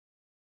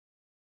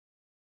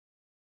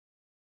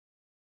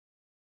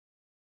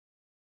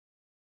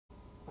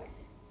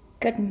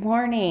Good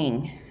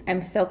morning.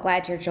 I'm so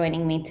glad you're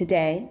joining me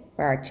today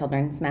for our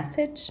children's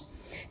message.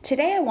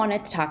 Today I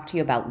wanted to talk to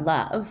you about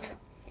love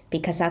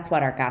because that's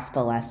what our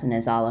gospel lesson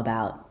is all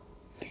about.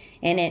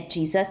 In it,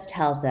 Jesus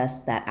tells us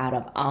that out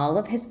of all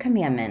of his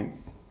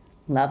commandments,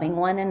 loving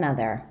one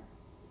another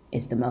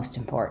is the most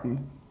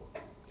important.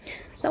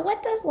 So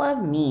what does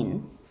love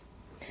mean?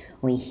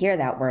 We hear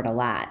that word a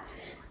lot,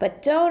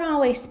 but don't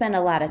always spend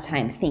a lot of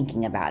time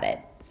thinking about it.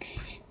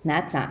 And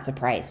that's not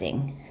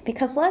surprising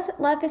because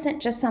love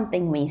isn't just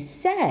something we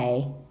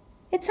say,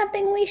 it's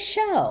something we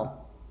show.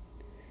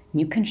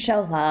 You can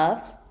show love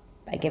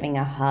by giving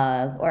a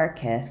hug or a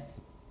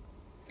kiss,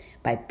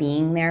 by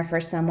being there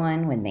for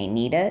someone when they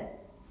need it.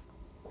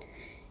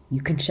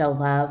 You can show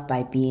love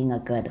by being a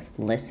good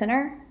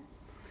listener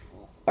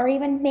or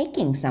even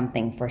making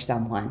something for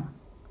someone.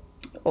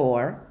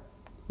 Or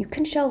you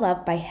can show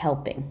love by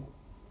helping.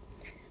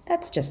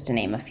 That's just to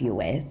name a few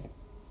ways.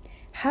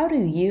 How do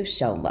you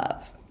show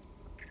love?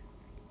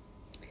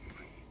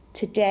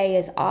 Today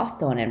is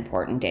also an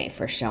important day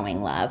for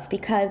showing love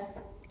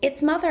because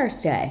it's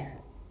Mother's Day.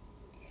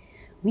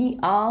 We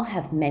all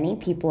have many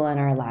people in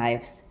our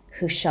lives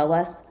who show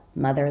us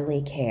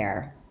motherly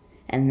care,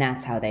 and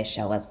that's how they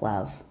show us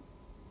love.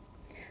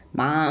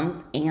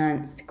 Moms,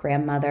 aunts,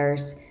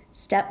 grandmothers,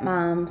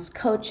 stepmoms,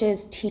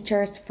 coaches,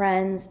 teachers,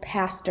 friends,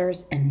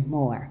 pastors, and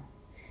more.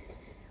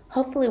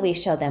 Hopefully we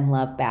show them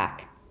love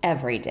back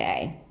every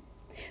day,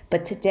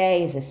 but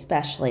today is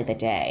especially the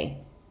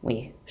day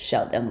we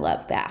show them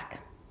love back.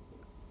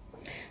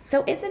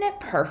 So isn't it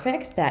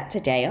perfect that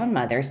today on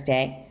Mother's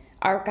Day,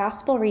 our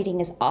gospel reading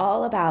is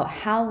all about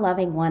how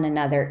loving one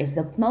another is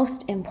the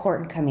most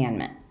important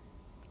commandment.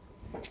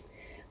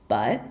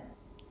 But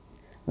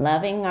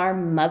loving our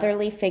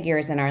motherly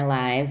figures in our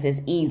lives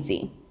is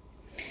easy.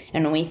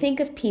 And when we think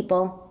of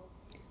people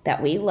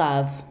that we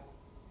love,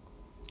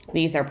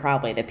 these are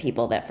probably the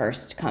people that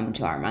first come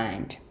to our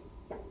mind.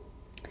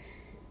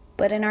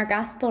 But in our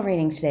gospel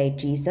reading today,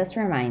 Jesus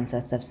reminds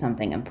us of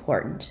something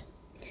important.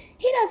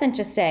 He doesn't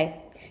just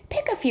say,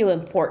 pick a few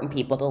important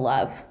people to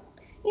love.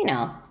 You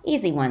know,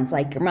 easy ones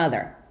like your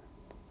mother.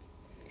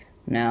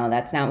 No,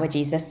 that's not what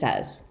Jesus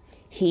says.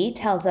 He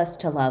tells us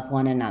to love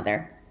one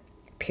another,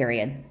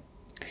 period.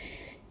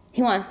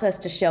 He wants us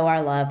to show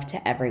our love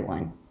to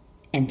everyone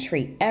and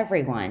treat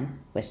everyone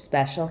with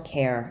special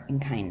care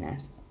and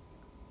kindness.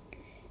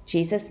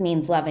 Jesus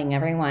means loving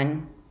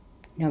everyone,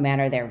 no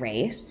matter their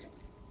race,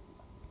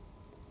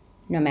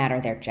 no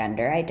matter their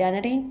gender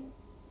identity,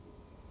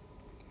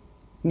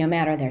 no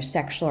matter their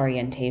sexual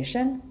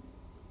orientation,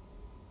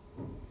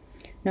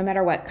 no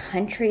matter what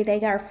country they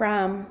are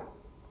from,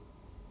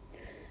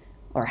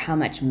 or how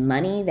much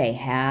money they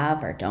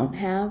have or don't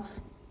have,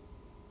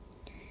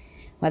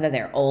 whether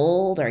they're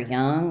old or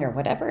young or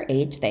whatever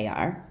age they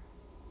are,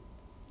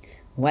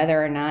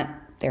 whether or not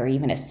they're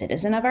even a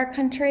citizen of our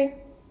country,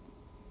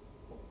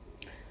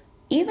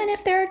 even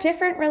if they're a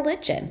different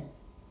religion,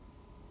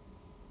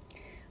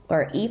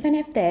 or even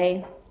if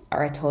they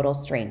are a total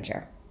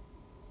stranger.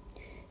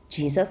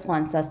 Jesus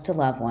wants us to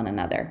love one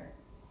another,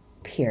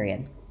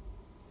 period.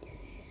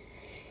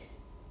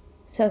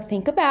 So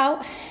think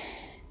about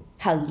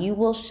how you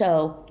will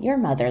show your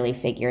motherly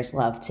figures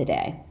love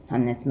today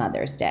on this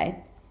Mother's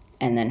Day,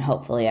 and then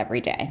hopefully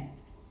every day.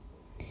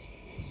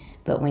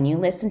 But when you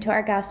listen to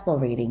our gospel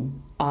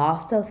reading,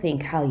 also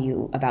think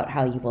about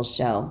how you will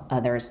show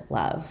others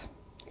love.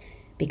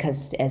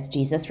 Because as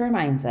Jesus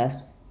reminds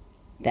us,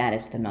 that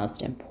is the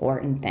most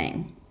important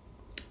thing,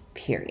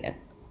 period.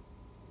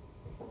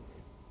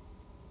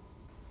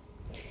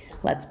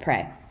 Let's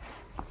pray.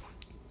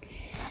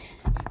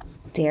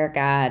 Dear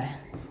God,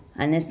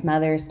 on this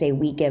Mother's Day,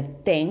 we give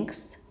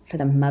thanks for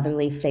the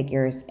motherly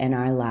figures in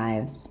our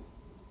lives.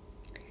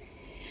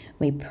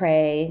 We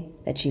pray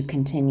that you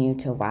continue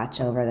to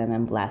watch over them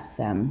and bless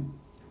them.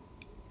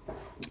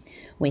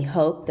 We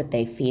hope that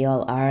they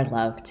feel our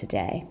love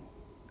today.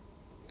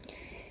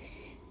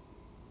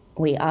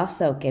 We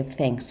also give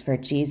thanks for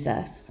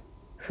Jesus,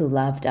 who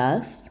loved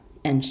us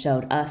and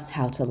showed us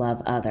how to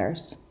love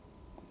others.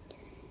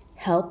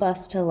 Help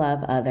us to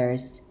love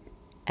others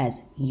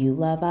as you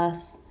love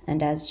us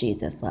and as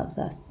Jesus loves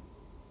us.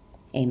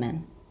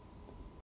 Amen.